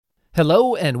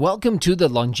Hello and welcome to the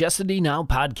Longevity Now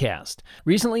podcast.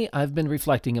 Recently, I've been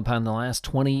reflecting upon the last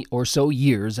 20 or so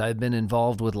years I've been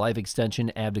involved with life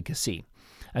extension advocacy.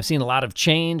 I've seen a lot of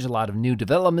change, a lot of new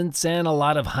developments, and a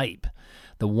lot of hype.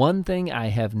 The one thing I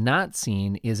have not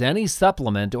seen is any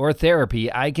supplement or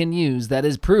therapy I can use that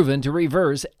is proven to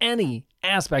reverse any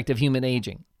aspect of human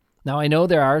aging. Now, I know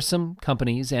there are some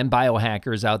companies and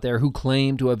biohackers out there who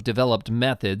claim to have developed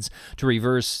methods to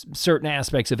reverse certain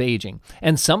aspects of aging,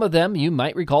 and some of them, you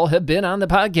might recall, have been on the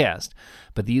podcast.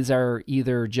 But these are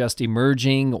either just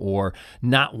emerging or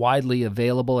not widely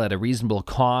available at a reasonable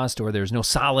cost, or there's no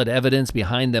solid evidence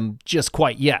behind them just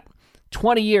quite yet.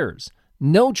 20 years,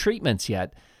 no treatments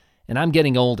yet, and I'm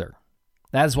getting older.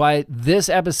 That's why this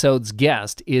episode's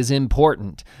guest is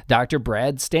important. Dr.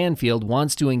 Brad Stanfield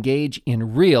wants to engage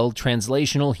in real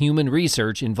translational human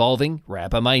research involving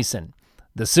rapamycin.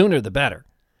 The sooner the better.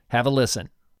 Have a listen.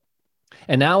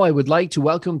 And now I would like to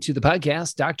welcome to the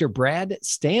podcast Dr. Brad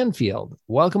Stanfield.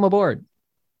 Welcome aboard.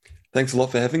 Thanks a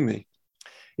lot for having me.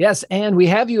 Yes, and we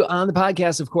have you on the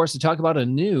podcast, of course, to talk about a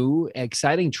new,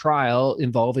 exciting trial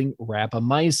involving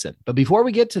rapamycin. But before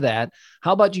we get to that,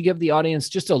 how about you give the audience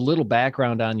just a little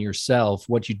background on yourself,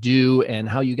 what you do, and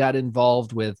how you got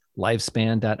involved with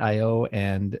Lifespan.io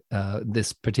and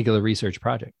this particular research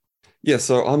project? Yeah,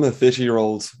 so I'm a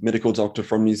 30-year-old medical doctor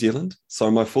from New Zealand.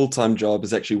 So my full-time job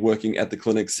is actually working at the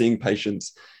clinic, seeing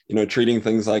patients, treating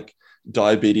things like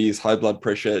diabetes, high blood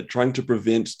pressure, trying to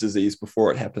prevent disease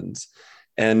before it happens.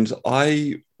 And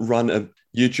I run a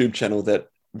YouTube channel that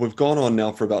we've gone on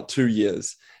now for about 2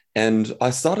 years. And I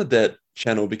started that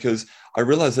channel because I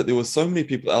realized that there were so many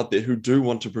people out there who do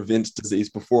want to prevent disease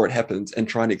before it happens and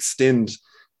try and extend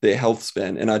their health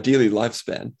span and ideally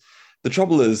lifespan. The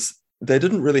trouble is they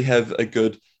didn't really have a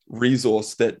good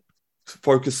resource that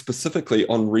focused specifically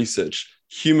on research,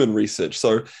 human research.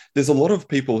 So there's a lot of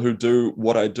people who do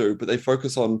what I do, but they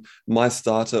focus on mice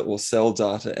data or cell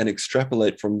data and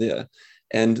extrapolate from there.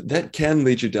 And that can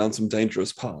lead you down some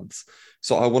dangerous paths.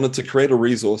 So I wanted to create a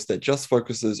resource that just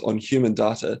focuses on human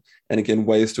data and, again,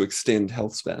 ways to extend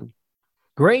health span.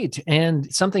 Great.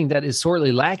 And something that is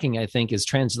sorely lacking, I think, is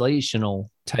translational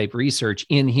type research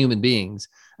in human beings.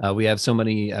 We have so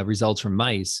many results from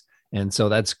mice. And so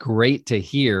that's great to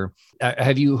hear.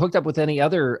 Have you hooked up with any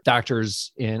other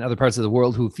doctors in other parts of the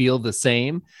world who feel the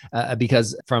same?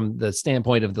 Because from the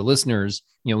standpoint of the listeners,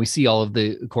 we see all of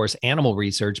the, of course, animal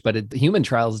research, but human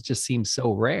trials just seem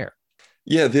so rare.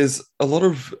 Yeah, there's a lot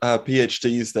of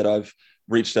PhDs that I've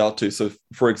reached out to. So,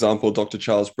 for example, Dr.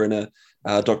 Charles Brenner,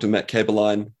 Dr. Matt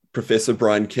Kaeberlein, Professor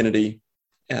Brian Kennedy,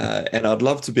 and I'd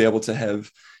love to be able to have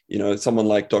someone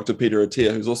like Dr. Peter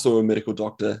Attia, who's also a medical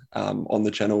doctor on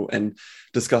the channel, and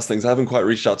discuss things. I haven't quite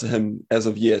reached out to him as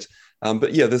of yet.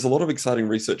 But yeah, there's a lot of exciting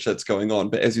research that's going on.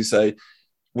 But as you say,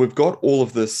 we've got all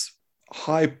of this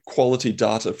high quality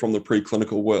data from the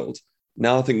preclinical world.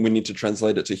 Now I think we need to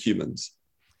translate it to humans.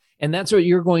 And that's what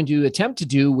you're going to attempt to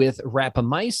do with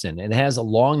rapamycin. It has a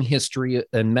long history,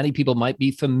 and many people might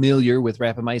be familiar with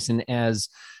rapamycin as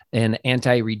an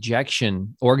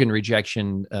anti-rejection, organ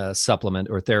rejection supplement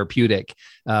or therapeutic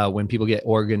when people get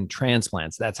organ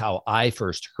transplants. That's how I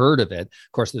first heard of it.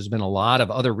 Of course, there's been a lot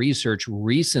of other research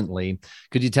recently.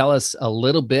 Could you tell us a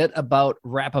little bit about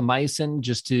rapamycin,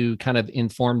 just to kind of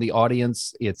inform the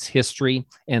audience, its history,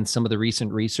 and some of the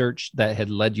recent research that had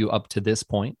led you up to this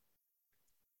point?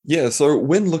 Yeah, so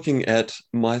when looking at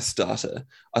mice data,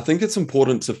 I think it's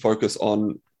important to focus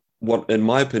on what, in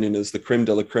my opinion, is the creme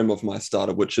de la creme of mice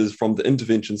data, which is from the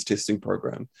Interventions Testing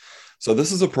Program. So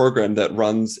this is a program that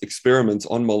runs experiments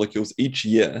on molecules each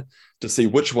year to see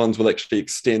which ones will actually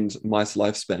extend mice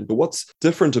lifespan. But what's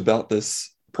different about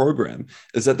this program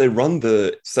is that they run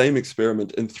the same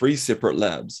experiment in 3 separate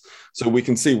labs, so we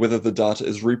can see whether the data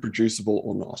is reproducible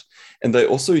or not. And they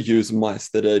also use mice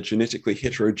that are genetically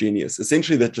heterogeneous.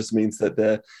 Essentially, that just means that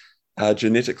they're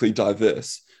genetically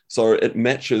diverse. So it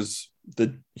matches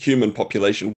the human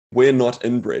population. We're not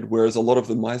inbred, whereas a lot of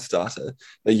the mice data,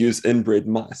 they use inbred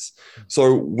mice.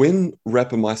 So when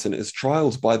rapamycin is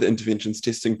trialed by the Interventions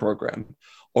Testing Program,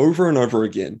 over and over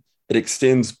again, it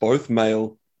extends both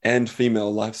male and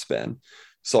female lifespan.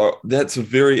 So that's a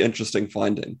very interesting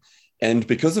finding. And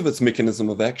because of its mechanism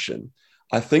of action,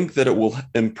 I think that it will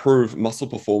improve muscle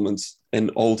performance in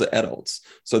older adults.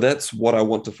 So that's what I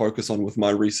want to focus on with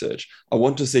my research. I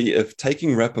want to see if taking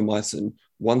rapamycin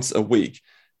once a week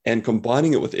and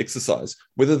combining it with exercise,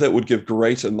 whether that would give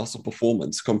greater muscle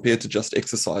performance compared to just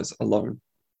exercise alone.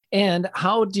 And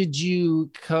how did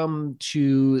you come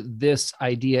to this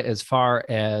idea as far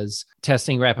as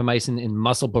testing rapamycin in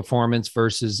muscle performance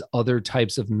versus other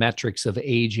types of metrics of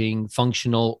aging,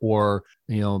 functional or,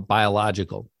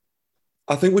 biological?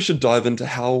 I think we should dive into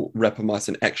how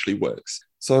rapamycin actually works.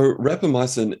 So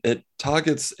rapamycin, it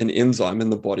targets an enzyme in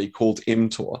the body called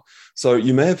mTOR. So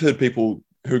you may have heard people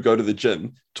who go to the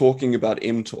gym talking about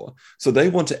mTOR. So they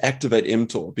want to activate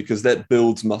mTOR because that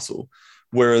builds muscle.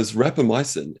 Whereas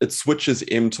rapamycin, it switches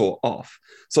mTOR off.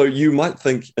 So you might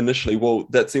think initially, well,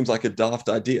 that seems like a daft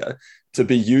idea to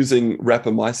be using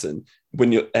rapamycin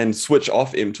and switch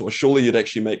off mTOR. Surely you'd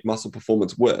actually make muscle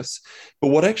performance worse. But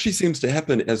what actually seems to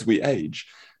happen as we age,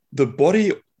 the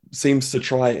body seems to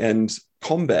try and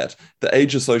combat the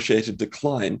age-associated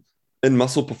decline in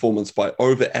muscle performance by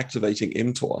overactivating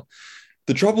mTOR.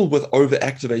 The trouble with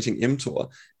overactivating mTOR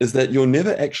is that you're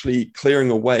never actually clearing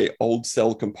away old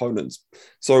cell components.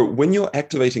 So when you're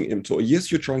activating mTOR,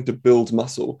 yes, you're trying to build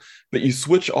muscle, but you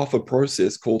switch off a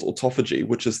process called autophagy,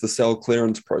 which is the cell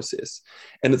clearance process.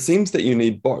 And it seems that you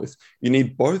need both. You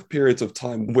need both periods of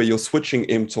time where you're switching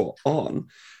mTOR on,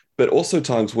 but also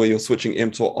times where you're switching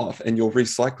mTOR off and you're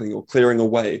recycling or clearing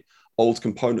away old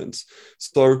components.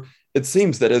 So it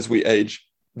seems that as we age,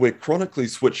 we're chronically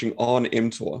switching on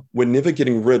mTOR. We're never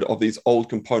getting rid of these old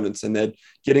components and they're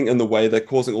getting in the way. They're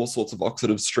causing all sorts of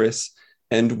oxidative stress.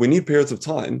 And we need periods of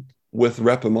time with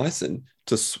rapamycin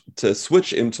to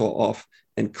switch mTOR off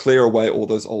and clear away all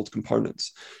those old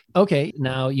components. Okay.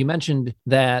 Now you mentioned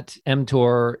that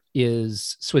mTOR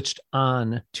is switched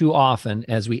on too often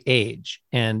as we age.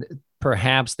 And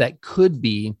perhaps that could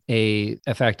be an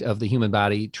effect of the human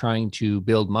body trying to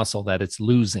build muscle that it's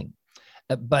losing.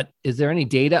 But is there any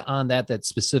data on that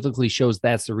specifically shows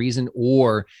that's the reason,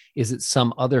 or is it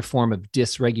some other form of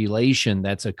dysregulation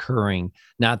that's occurring?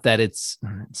 Not that it's,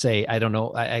 say, I don't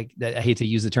know, I hate to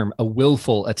use the term, a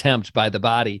willful attempt by the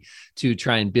body to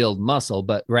try and build muscle,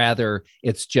 but rather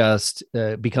it's just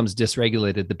becomes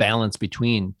dysregulated, the balance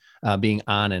between being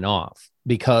on and off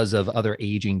because of other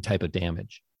aging type of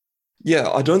damage. Yeah,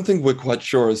 I don't think we're quite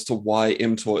sure as to why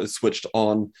mTOR is switched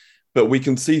on. But we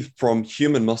can see from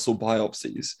human muscle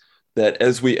biopsies that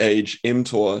as we age,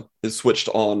 mTOR is switched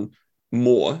on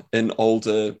more in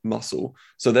older muscle.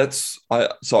 So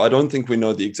I don't think we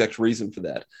know the exact reason for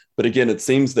that. But again, it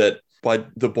seems that by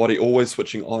the body always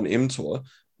switching on mTOR,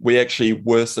 we actually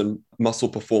worsen muscle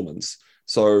performance.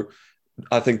 So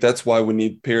I think that's why we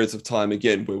need periods of time,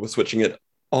 again, where we're switching it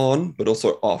on, but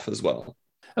also off as well.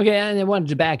 Okay, and I wanted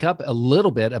to back up a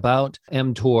little bit about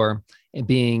mTOR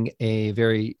being a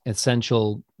very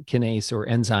essential kinase or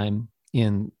enzyme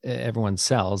in everyone's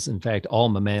cells, in fact, all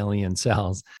mammalian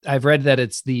cells. I've read that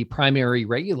it's the primary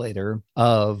regulator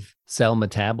of cell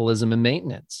metabolism and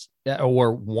maintenance,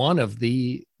 or one of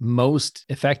the most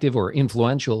effective or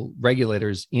influential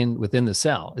regulators within the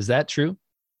cell. Is that true?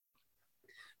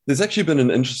 There's actually been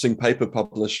an interesting paper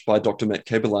published by Dr. Matt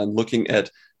Kaeberlein looking at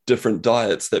different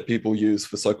diets that people use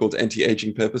for so-called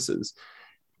anti-aging purposes.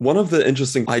 One of the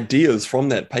interesting ideas from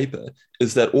that paper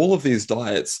is that all of these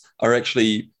diets are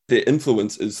actually, their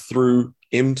influence is through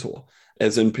mTOR,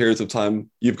 as in periods of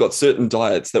time, you've got certain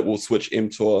diets that will switch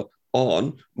mTOR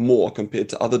on more compared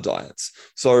to other diets.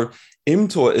 So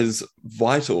mTOR is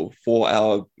vital for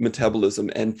our metabolism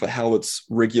and for how it's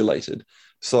regulated.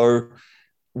 So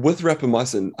with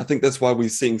rapamycin, I think that's why we're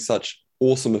seeing such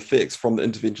awesome effects from the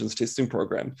interventions testing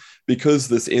program, because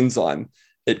this enzyme,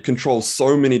 it controls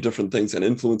so many different things and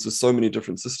influences so many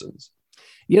different systems.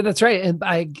 Yeah, that's right. And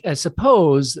I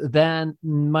suppose that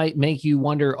might make you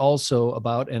wonder also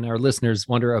about, and our listeners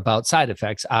wonder about side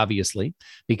effects, obviously,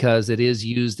 because it is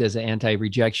used as an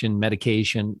anti-rejection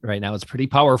medication right now. It's pretty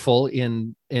powerful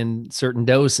in certain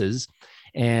doses.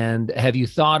 And have you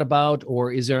thought about,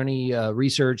 or is there any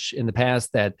research in the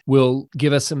past that will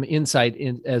give us some insight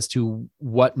as to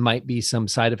what might be some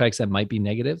side effects that might be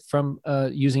negative from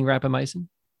using rapamycin?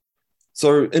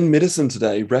 So in medicine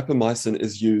today, rapamycin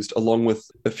is used along with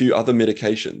a few other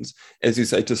medications, as you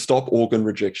say, to stop organ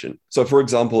rejection. So for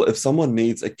example, if someone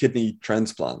needs a kidney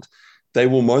transplant, they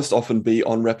will most often be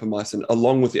on rapamycin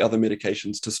along with the other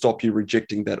medications to stop you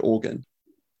rejecting that organ.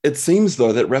 It seems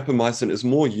though that rapamycin is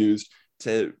more used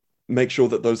to make sure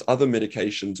that those other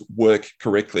medications work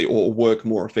correctly or work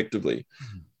more effectively.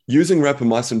 Mm-hmm. Using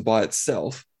rapamycin by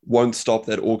itself won't stop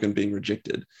that organ being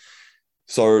rejected.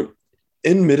 So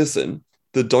in medicine,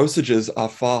 the dosages are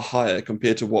far higher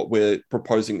compared to what we're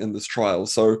proposing in this trial.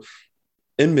 So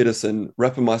in medicine,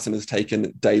 rapamycin is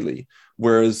taken daily,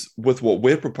 whereas with what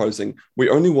we're proposing, we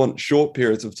only want short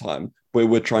periods of time where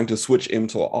we're trying to switch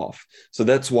mTOR off. So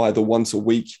that's why the once a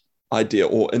week idea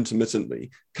or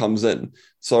intermittently comes in.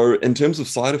 So in terms of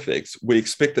side effects, we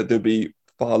expect that there'll be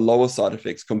far lower side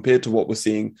effects compared to what we're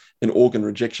seeing in organ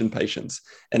rejection patients.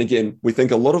 And again, we think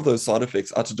a lot of those side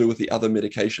effects are to do with the other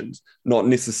medications, not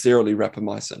necessarily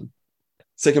rapamycin.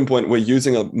 Second point, we're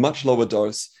using a much lower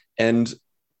dose, and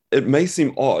it may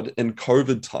seem odd in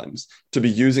COVID times to be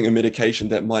using a medication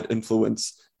that might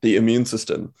influence the immune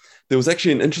system. There was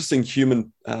actually an interesting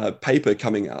human paper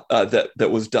coming out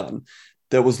that was done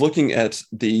that was looking at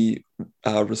the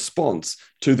response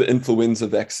to the influenza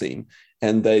vaccine.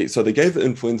 And they gave the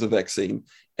influenza vaccine,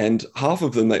 and half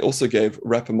of them, they also gave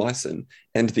rapamycin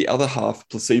and the other half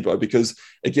placebo, because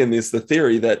again, there's the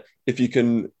theory that if you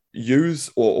can use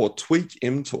or tweak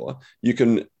mTOR, you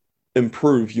can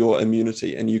improve your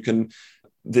immunity, and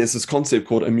there's this concept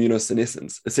called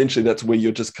immunosenescence. Essentially, that's where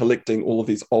you're just collecting all of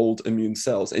these old immune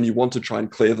cells and you want to try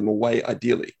and clear them away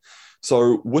ideally.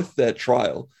 So with that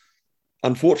trial,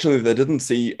 unfortunately, they didn't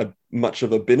see much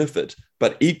of a benefit,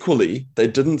 but equally, they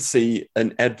didn't see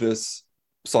an adverse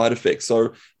side effect.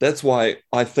 So that's why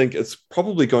I think it's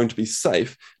probably going to be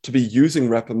safe to be using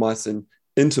rapamycin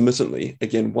intermittently,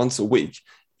 again, once a week,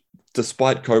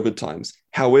 despite COVID times.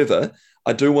 However,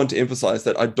 I do want to emphasize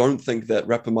that I don't think that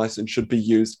rapamycin should be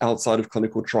used outside of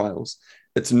clinical trials.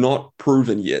 It's not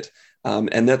proven yet.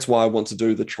 And that's why I want to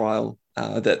do the trial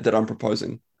that I'm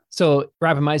proposing. So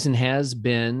rapamycin has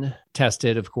been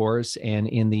tested, of course, and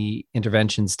in the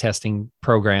interventions testing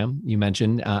program you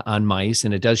mentioned on mice,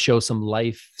 and it does show some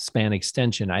lifespan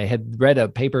extension. I had read a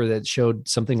paper that showed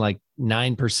something like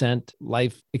 9%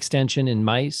 life extension in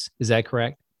mice. Is that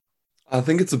correct? I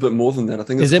think it's a bit more than that. I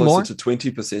think it's closer to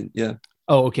 20%. Yeah.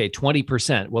 Oh, okay.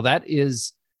 20%. Well,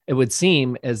 it would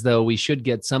seem as though we should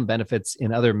get some benefits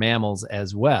in other mammals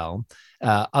as well.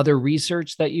 Other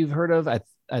research that you've heard of,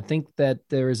 I think that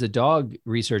there is a dog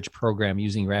research program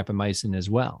using rapamycin as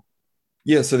well.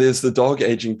 Yeah, so there's the dog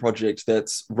aging project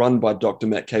that's run by Dr.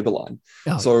 Matt Kaeberlein.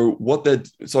 Oh. So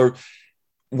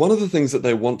one of the things that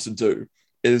they want to do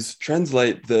is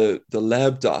translate the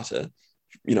lab data,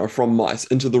 from mice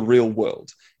into the real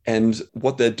world. And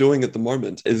what they're doing at the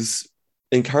moment is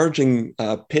encouraging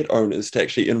pet owners to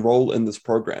actually enroll in this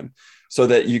program so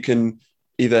that you can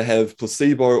either have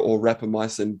placebo or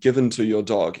rapamycin given to your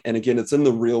dog. And again, it's in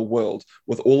the real world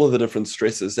with all of the different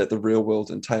stresses that the real world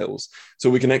entails. So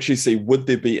we can actually see, would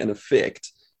there be an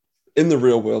effect in the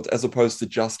real world as opposed to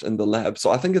just in the lab? So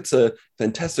I think it's a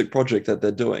fantastic project that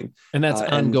they're doing. And that's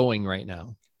ongoing right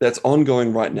now. That's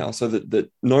ongoing right now. So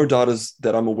that no data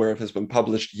that I'm aware of has been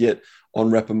published yet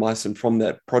on rapamycin from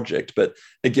that project. But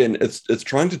again, it's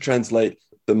trying to translate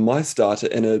the mice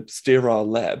data in a sterile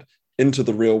lab into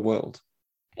the real world.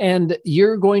 And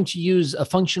you're going to use a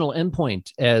functional endpoint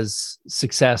as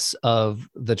success of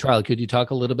the trial. Could you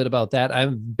talk a little bit about that? I'm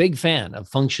a big fan of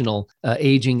functional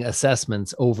aging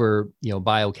assessments over,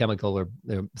 biochemical or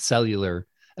cellular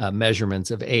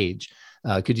measurements of age.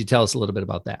 Could you tell us a little bit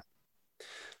about that?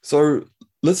 So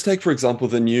let's take, for example,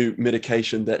 the new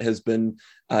medication that has been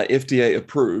FDA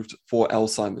approved for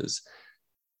Alzheimer's.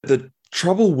 The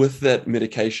trouble with that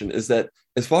medication is that,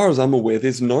 as far as I'm aware,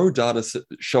 there's no data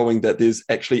showing that there's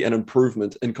actually an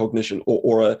improvement in cognition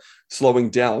or a slowing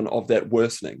down of that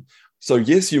worsening. So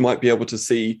yes, you might be able to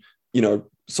see,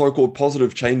 so-called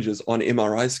positive changes on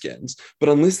MRI scans, but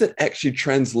unless that actually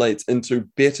translates into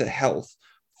better health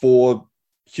for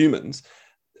humans,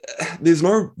 there's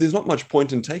not much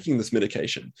point in taking this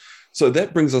medication. So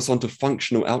that brings us on to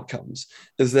functional outcomes,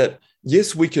 is that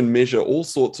yes, we can measure all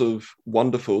sorts of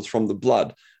wonderfuls from the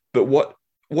blood, but what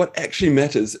actually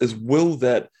matters is, will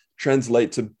that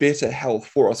translate to better health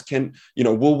for us?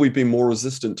 Will we be more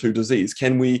resistant to disease?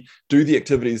 Can we do the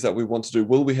activities that we want to do?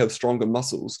 Will we have stronger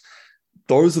muscles?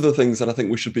 Those are the things that I think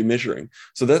we should be measuring.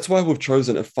 So that's why we've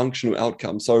chosen a functional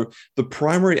outcome. So the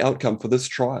primary outcome for this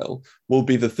trial will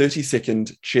be the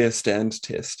 30-second chair stand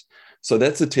test. So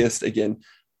that's a test, again,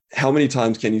 how many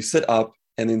times can you sit up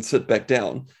and then sit back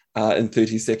down in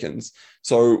 30 seconds.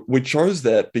 So we chose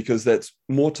that because that's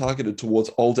more targeted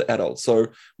towards older adults. So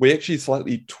we actually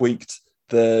slightly tweaked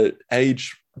the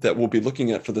age that we'll be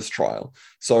looking at for this trial.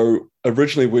 So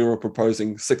originally we were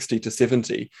proposing 60 to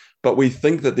 70, but we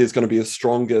think that there's going to be a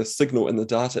stronger signal in the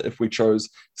data if we chose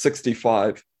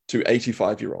 65 to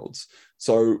 85-year-olds.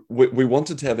 So we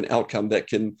wanted to have an outcome that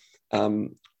can,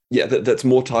 that's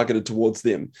more targeted towards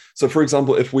them. So for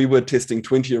example, if we were testing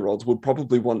 20-year-olds, we'd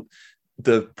probably want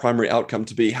the primary outcome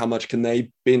to be how much can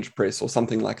they bench press or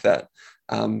something like that.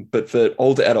 But for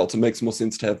older adults, it makes more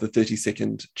sense to have the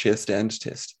 30-second chair stand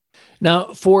test.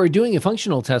 Now, for doing a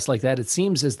functional test like that, it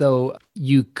seems as though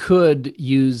you could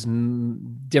use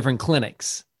different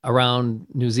clinics around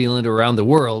New Zealand or around the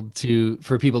world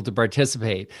for people to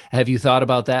participate. Have you thought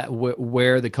about that,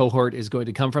 where the cohort is going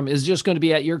to come from? Is it just going to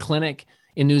be at your clinic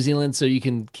in New Zealand so you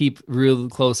can keep real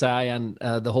close eye on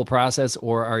the whole process,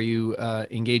 or are you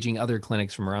engaging other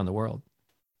clinics from around the world?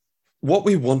 What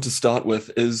we want to start with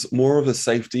is more of a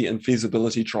safety and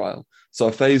feasibility trial, so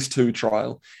a phase 2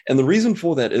 trial. And the reason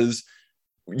for that is,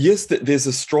 yes, there's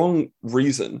a strong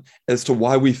reason as to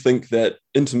why we think that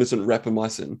intermittent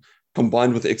rapamycin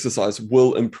combined with exercise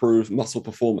will improve muscle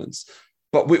performance.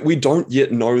 But we don't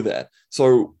yet know that.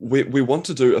 So we want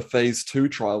to do a phase 2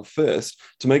 trial first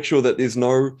to make sure that there's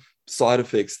no side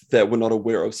effects that we're not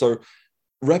aware of. So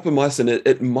rapamycin,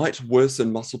 it might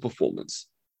worsen muscle performance.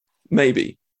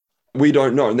 Maybe. We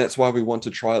don't know, and that's why we want to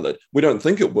trial it. We don't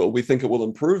think it will. We think it will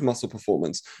improve muscle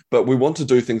performance, but we want to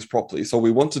do things properly. So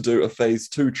we want to do a phase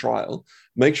 2 trial,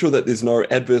 make sure that there's no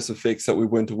adverse effects that we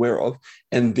weren't aware of,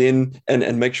 and then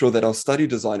and make sure that our study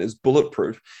design is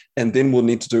bulletproof. And then we'll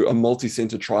need to do a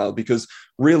multi-center trial, because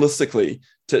realistically,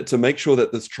 to make sure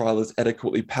that this trial is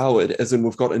adequately powered, as in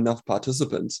we've got enough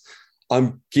participants,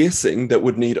 I'm guessing that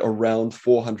would need around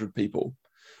 400 people,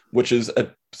 which is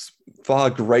a far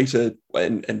greater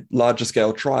and larger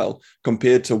scale trial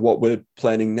compared to what we're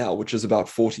planning now, which is about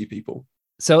 40 people.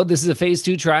 So this is a phase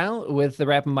 2 trial with the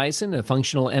rapamycin, a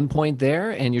functional endpoint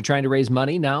there, and you're trying to raise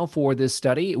money now for this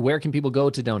study. Where can people go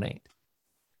to donate?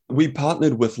 We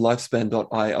partnered with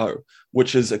Lifespan.io,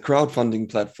 which is a crowdfunding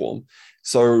platform.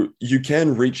 So you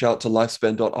can reach out to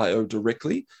Lifespan.io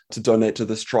directly to donate to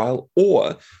this trial,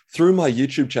 or through my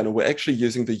YouTube channel. We're actually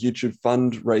using the YouTube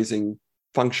fundraising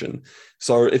function.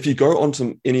 So if you go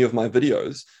onto any of my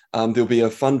videos, there'll be a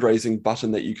fundraising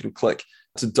button that you can click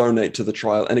to donate to the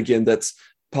trial. And again, that's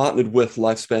partnered with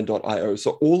Lifespan.io.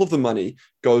 So all of the money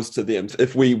goes to them.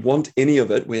 If we want any of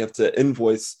it, we have to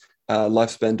invoice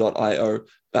Lifespan.io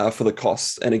for the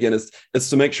costs. And again, it's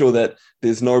to make sure that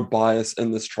there's no bias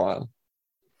in this trial.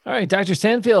 All right, Dr.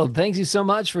 Stanfield, thanks you so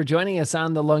much for joining us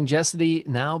on the Longevity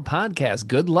Now podcast.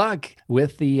 Good luck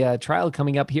with the trial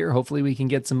coming up here. Hopefully we can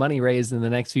get some money raised in the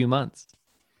next few months.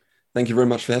 Thank you very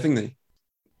much for having me.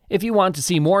 If you want to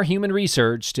see more human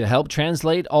research to help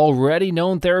translate already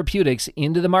known therapeutics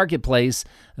into the marketplace,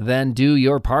 then do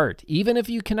your part. Even if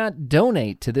you cannot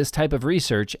donate to this type of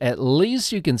research, at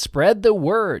least you can spread the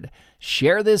word.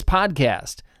 Share this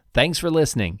podcast. Thanks for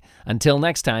listening. Until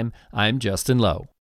next time, I'm Justin Lowe.